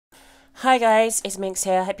Hi guys, it's Minx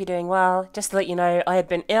here, hope you're doing well. Just to let you know, I had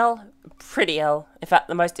been ill, pretty ill, in fact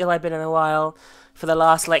the most ill I've been in a while, for the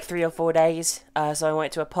last like 3 or 4 days, so I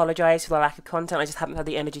wanted to apologise for the lack of content. I just haven't had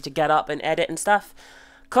the energy to get up and edit and stuff.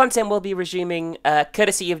 Content will be resuming,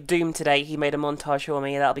 courtesy of Doom today. He made a montage for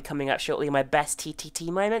me, that'll be coming up shortly, my best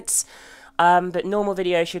TTT moments. But normal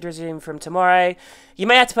video should resume from tomorrow. You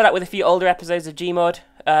may have to put up with a few older episodes of Gmod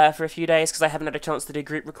for a few days because I haven't had a chance to do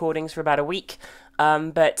group recordings for about a week.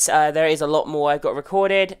 But there is a lot more I've got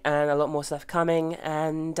recorded and a lot more stuff coming.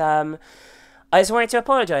 And I just wanted to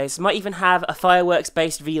apologise. Might even have a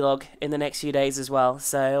fireworks-based vlog in the next few days as well.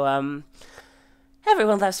 So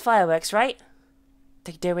everyone loves fireworks, right?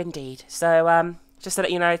 They do indeed. So just to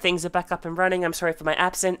let you know, things are back up and running. I'm sorry for my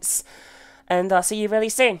absence. And I'll see you really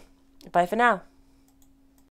soon. Bye for now.